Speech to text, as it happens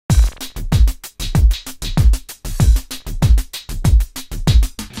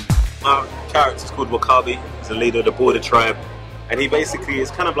Our character's called Wakabi. He's the leader of the border tribe, and he basically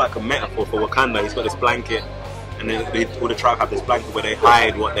is kind of like a metaphor for Wakanda. He's got this blanket, and then all the tribe have this blanket where they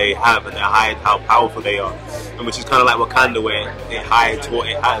hide what they have and they hide how powerful they are, and which is kind of like Wakanda, where it hides what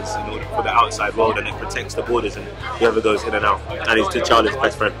it has in order for the outside world, and it protects the borders and whoever goes in and out. And he's T'Challa's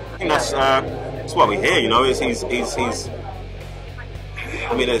best friend. I think that's what we hear. You know, he's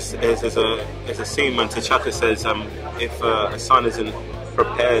I mean, there's a scene when T'Chaka says, if a son isn't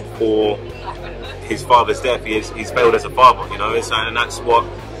prepared for his father's death, he's failed as a father. You know, and that's what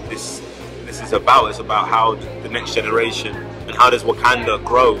this is about. It's about how the next generation and how does Wakanda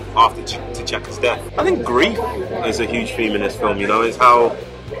grow after T'Chaka's death. I think grief is a huge theme in this film. You know, it's how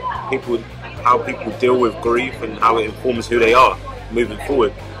people deal with grief and how it informs who they are moving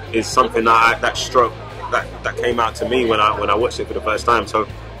forward. Is something that came out to me when I watched it for the first time. So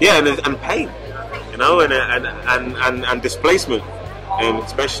yeah, and pain, you know, and displacement, and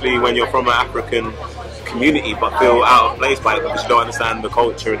especially when you're from an African community but feel out of place by it because you don't understand the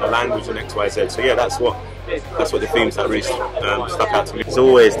culture and the language and X, Y, Z. So yeah, that's what the themes that really stuck out to me. It's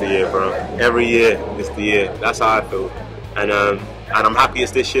always the year, bro. Every year is the year. That's how I feel, and I'm happy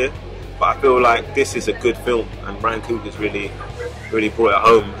it's this year. But I feel like this is a good film, and Brian Coogler's really brought it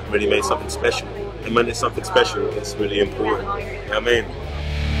home, really made something special. And when it's something special, it's really important. You know what I mean?